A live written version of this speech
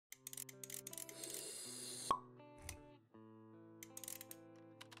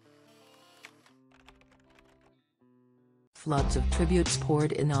Floods of tributes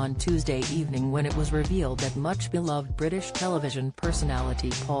poured in on Tuesday evening when it was revealed that much-beloved British television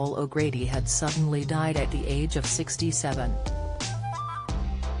personality Paul O'Grady had suddenly died at the age of 67.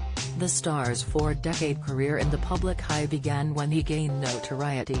 The star's four-decade career in the public eye began when he gained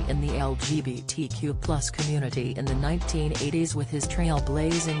notoriety in the LGBTQ+ community in the 1980s with his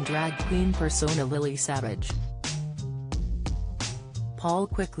trailblazing drag queen persona Lily Savage. Paul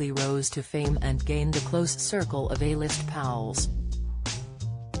quickly rose to fame and gained a close circle of A-list pals.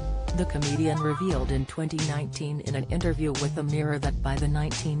 The comedian revealed in 2019 in an interview with The Mirror that by the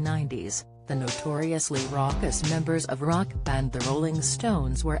 1990s, the notoriously raucous members of rock band The Rolling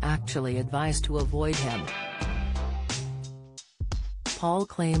Stones were actually advised to avoid him. Paul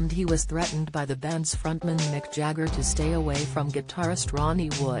claimed he was threatened by the band's frontman Mick Jagger to stay away from guitarist Ronnie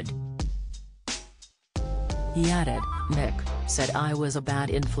Wood. He added, "Mick said I was a bad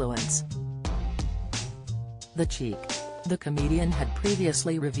influence." The Cheek. The comedian had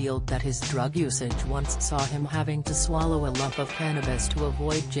previously revealed that his drug usage once saw him having to swallow a lump of cannabis to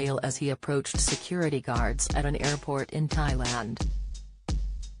avoid jail as he approached security guards at an airport in Thailand.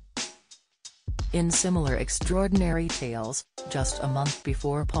 In similar extraordinary tales, just a month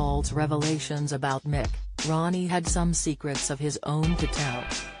before Paul's revelations about Mick, Ronnie had some secrets of his own to tell.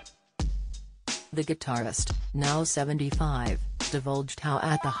 The guitarist, now 75, divulged how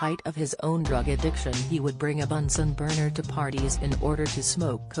at the height of his own drug addiction he would bring a Bunsen burner to parties in order to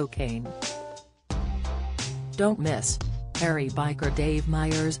smoke cocaine. Don't miss. Harry biker Dave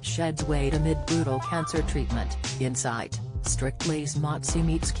Meyers sheds weight amid brutal cancer treatment. Insight. Strictly's Moxie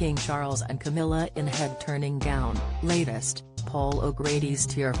meets King Charles and Camilla in head-turning gown. Latest. Paul O'Grady's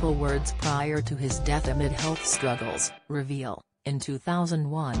tearful words prior to his death amid health struggles. Reveal. In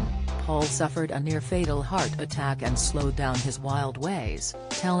 2001, Paul suffered a near-fatal heart attack and slowed down his wild ways,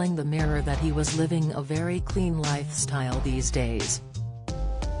 telling The Mirror that he was living a very clean lifestyle these days.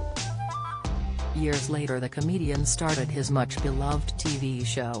 Years later the comedian started his much-beloved TV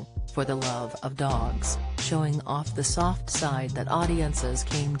show, For the Love of Dogs, showing off the soft side that audiences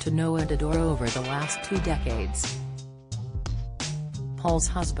came to know and adore over the last 2 decades. Paul's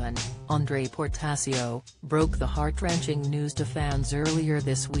husband, Andre Portasio, broke the heart-wrenching news to fans earlier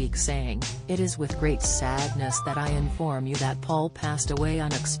this week saying, "It is with great sadness that I inform you that Paul passed away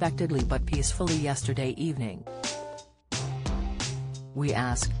unexpectedly but peacefully yesterday evening. We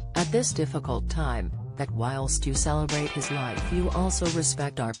ask, at this difficult time, that whilst you celebrate his life you also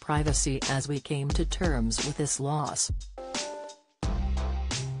respect our privacy as we came to terms with this loss.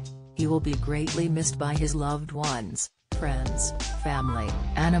 He will be greatly missed by his loved ones, friends, family,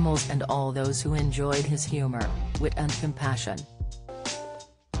 animals and all those who enjoyed his humor, wit and compassion.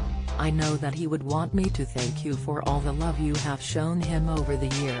 I know that he would want me to thank you for all the love you have shown him over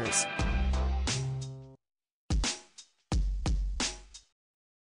the years."